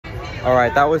All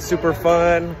right, that was super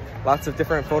fun. Lots of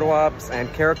different photo ops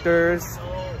and characters.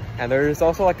 And there's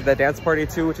also like the dance party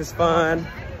too, which is fun.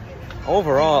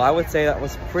 Overall, I would say that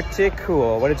was pretty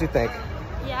cool. What did you think?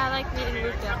 Yeah, I like meeting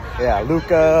Luca. Yeah,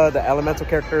 Luca, the elemental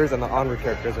characters, and the Onward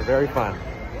characters are very fun.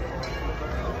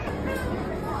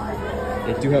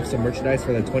 They do have some merchandise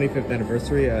for the 25th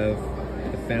anniversary of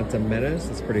the Phantom Menace.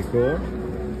 It's pretty cool.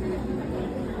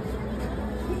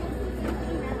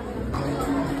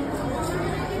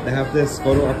 They have this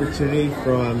photo opportunity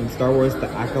from Star Wars The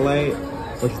Acolyte,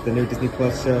 which is the new Disney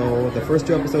Plus show. The first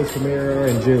 2 episodes premiere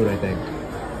in June, I think.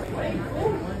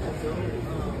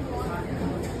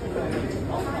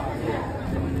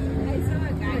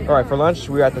 All right, for lunch,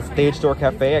 we were at the Stage Door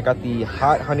Cafe. I got the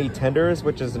hot honey tenders,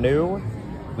 which is new.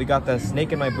 We got the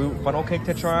snake in my boot funnel cake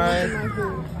to try.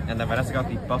 And then Vanessa got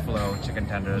the buffalo chicken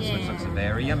tenders, which looks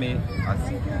very yummy.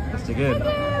 That's too good.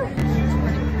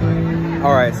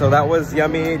 All right, so that was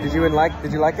yummy. Did you like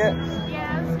it?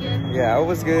 Yeah, it was good. Yeah, it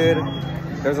was good.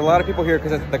 There's a lot of people here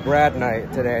because it's the grad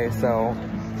night today, so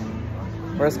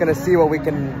we're just gonna see what we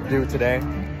can do today.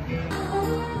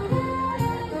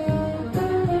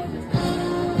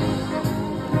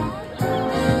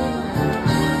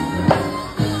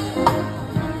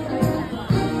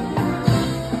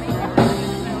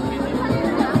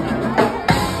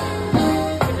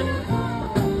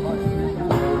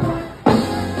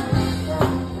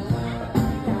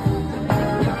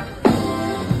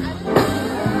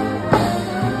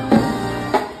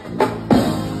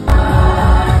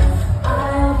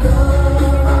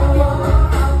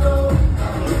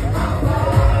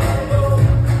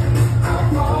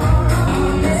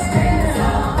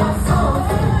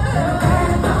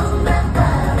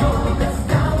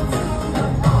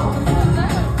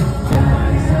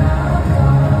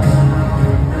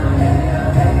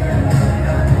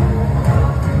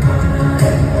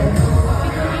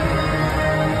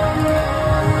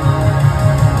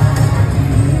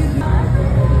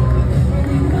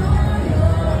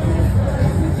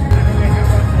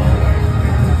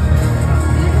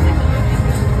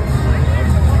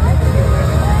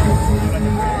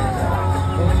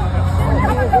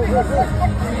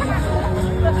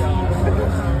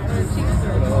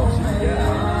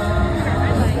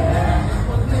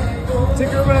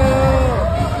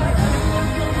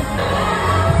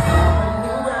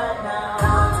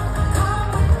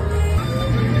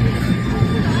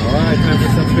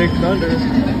 Big Thunder,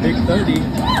 Big Thundy.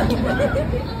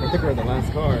 I think we're in the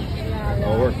last car.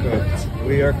 Oh, we're cooked.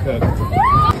 We are cooked.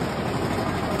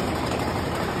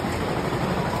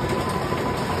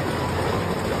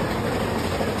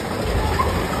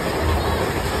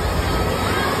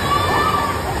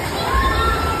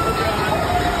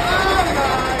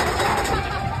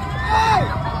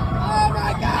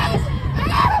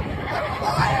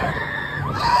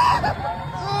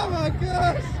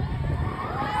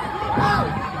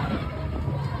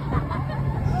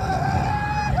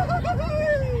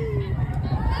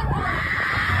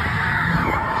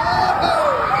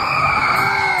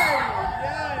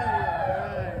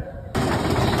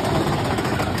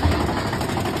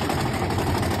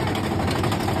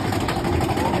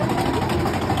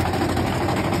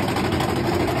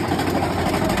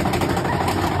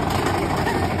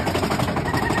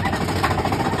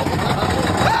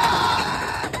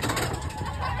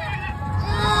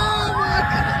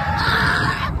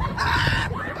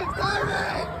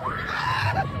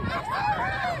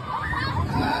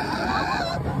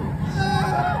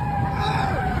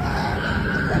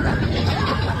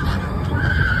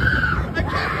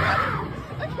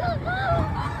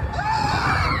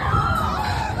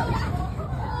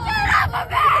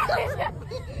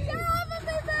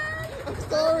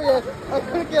 I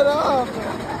couldn't get off.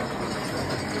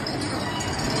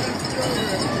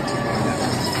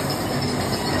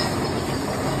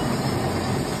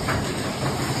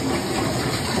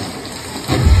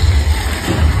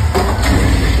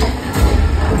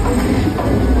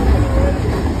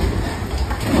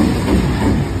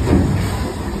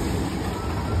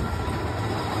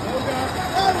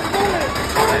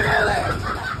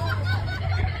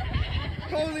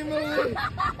 Holy moly!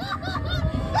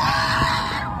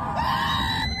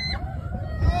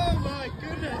 Oh my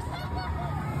goodness!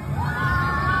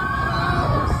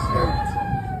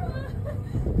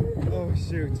 Oh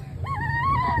shoot!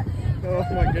 Oh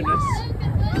my goodness!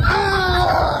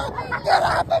 Oh, get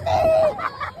off of me!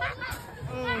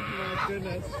 Oh my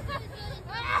goodness!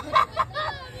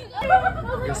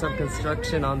 There's some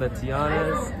construction on the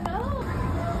Tianas.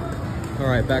 All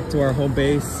right, back to our home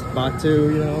base,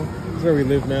 Batu. You know, this is where we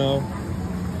live now.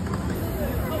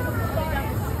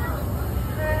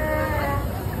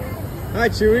 Hi,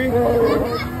 Chewy.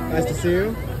 Nice to see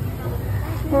you.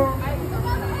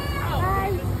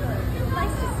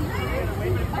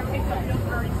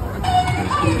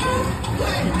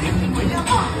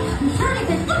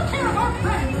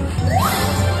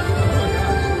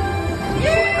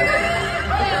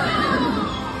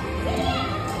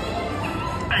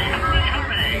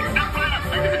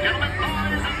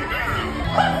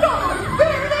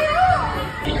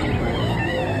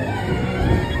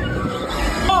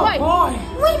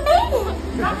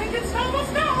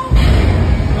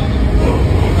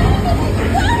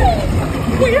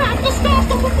 We have to stop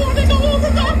them before they go over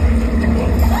them!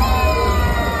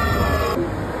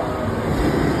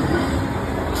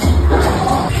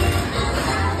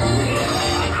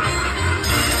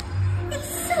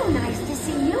 It's so nice to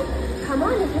see you. Come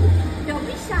on in. Don't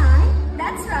be shy.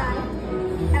 That's right.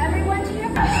 Everyone to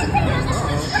your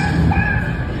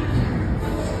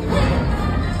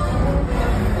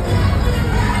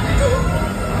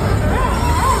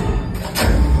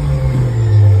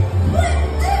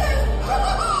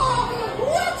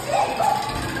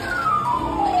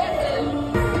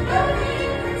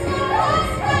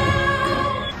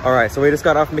Alright, so we just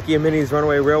got off Mickey and Minnie's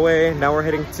Runaway Railway. Now we're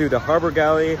heading to the Harbor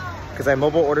Galley because I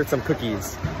mobile ordered some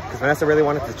cookies because Vanessa really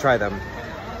wanted to try them.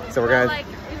 So we're gonna... like,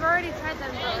 we've already tried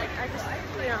them, but like, I just,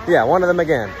 you know. Yeah, one of them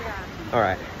again. Yeah.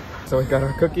 Alright. So we got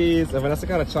our cookies and Vanessa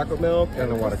got a chocolate milk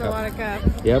and a water cup. Water cup.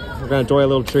 Yep, we're gonna enjoy a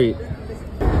little treat. This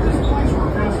place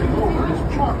we're passing over is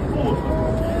chock full of them.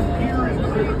 Here in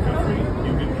Critter Country,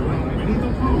 you can join Winnie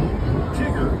the Pooh,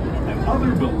 Tigger, and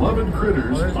other beloved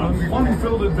critters on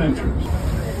fun-filled adventures.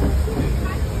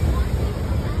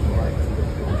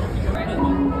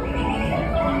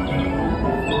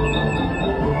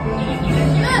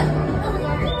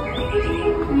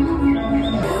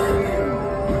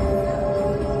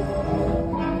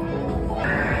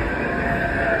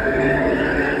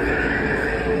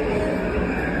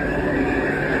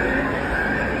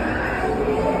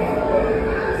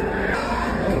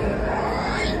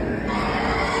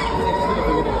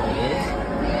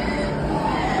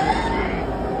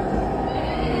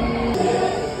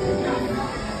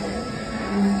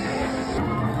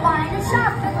 Find a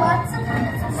shop with lots of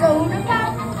soda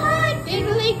pop. Hi,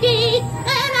 Diddly Dee,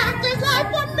 and actors like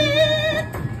for me.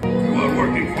 You are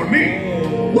working for me.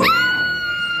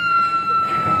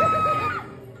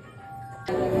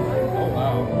 Oh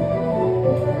wow.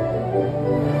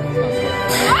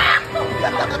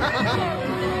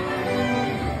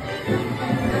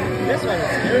 This one is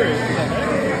scary.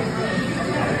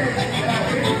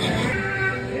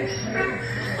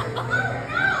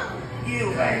 You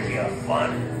had your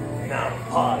fun. Now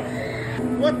party.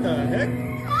 What the heck?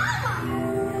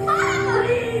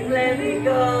 Please let me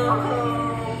go.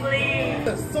 Please.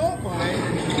 The salt mine?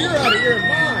 You're out of your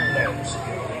mind. Let's go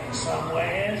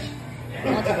somewhere.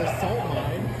 Not to the salt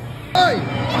mine. Hey!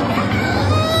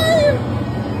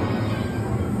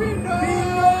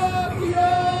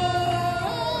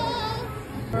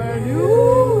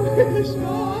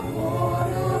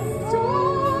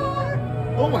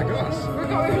 Oh my gosh. We're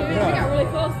going, we got really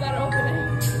close to that opening.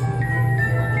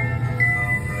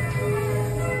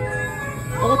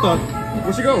 Oh, what the?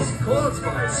 Where'd she go? I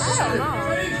don't know.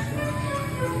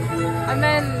 And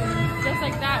then, just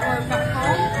like that, we're back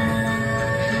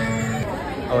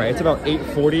home. All right, it's about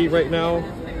 8:40 right now.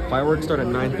 Fireworks start at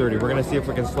 9:30. We're gonna see if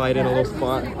we can slide in a little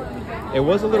spot. It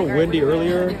was a little windy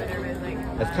earlier.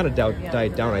 It's kind of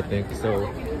died down, I think.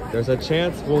 So there's a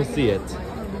chance we'll see it.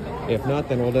 If not,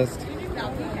 then we'll just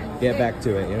get back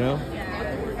to it, you know?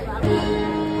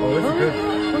 Oh, this is good.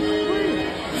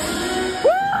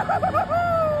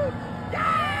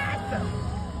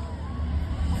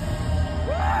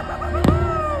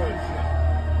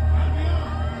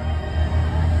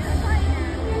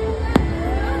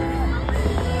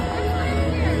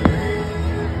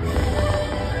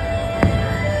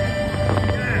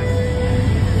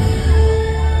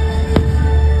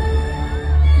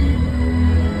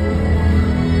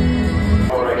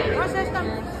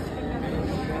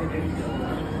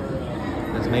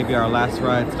 This may be our last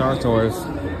ride, Star Tours.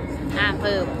 Ah,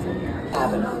 poop.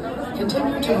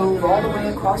 Continue to move all the way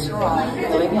across your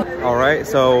aisle. All right,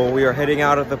 so we are heading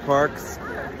out of the parks.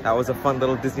 That was a fun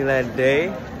little Disneyland day.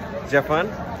 Did you have fun?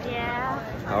 Yeah.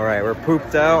 All right, we're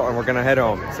pooped out and we're gonna head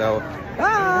home. So,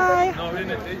 bye.